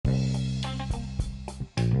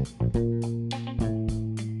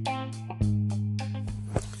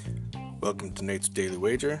Welcome to Nate's Daily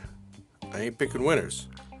Wager. I ain't picking winners,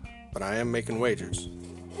 but I am making wagers.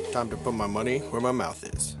 Time to put my money where my mouth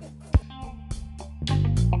is.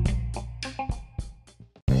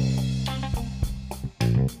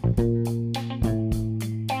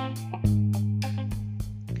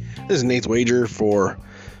 This is Nate's Wager for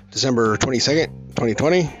December 22nd,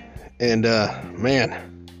 2020. And,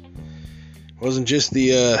 man, it wasn't just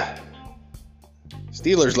the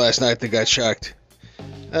Steelers last night that got shocked.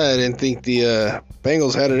 I didn't think the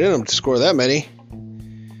Bengals had it in them to score that many.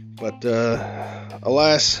 But,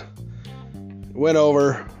 alas, it went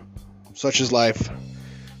over. Such is life.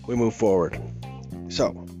 We move forward.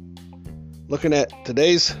 So, looking at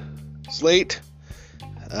today's slate,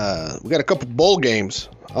 we got a couple bowl games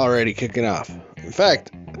already kicking off. In fact,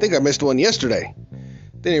 I think I missed one yesterday.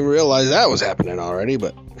 Didn't even realize that was happening already,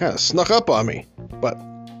 but kind of snuck up on me. But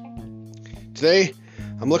today,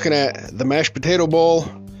 I'm looking at the mashed potato bowl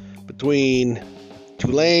between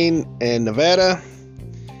Tulane and Nevada.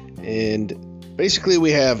 And basically,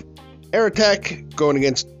 we have air attack going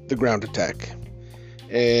against the ground attack.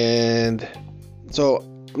 And so,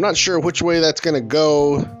 I'm not sure which way that's going to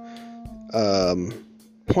go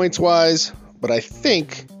points-wise. But I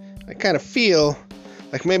kind of feel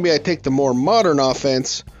like maybe I take the more modern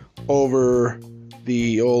offense over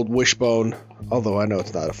the old wishbone, although I know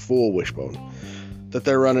it's not a full wishbone, that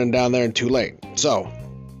they're running down there in Tulane. So,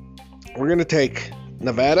 we're going to take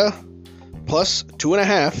Nevada plus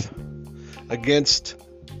 2.5 against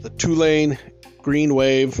the Tulane Green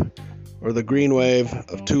Wave, or the Green Wave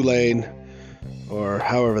of Tulane, or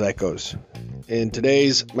however that goes, in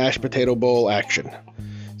today's mashed potato bowl action.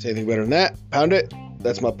 Say anything better than that, pound it.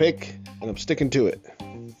 That's my pick, and I'm sticking to it.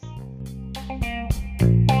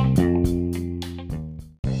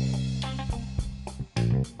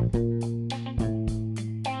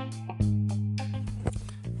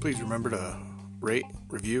 Please remember to rate,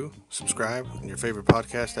 review, subscribe in your favorite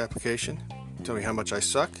podcast application. Tell me how much I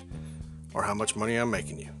suck or how much money I'm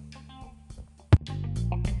making you.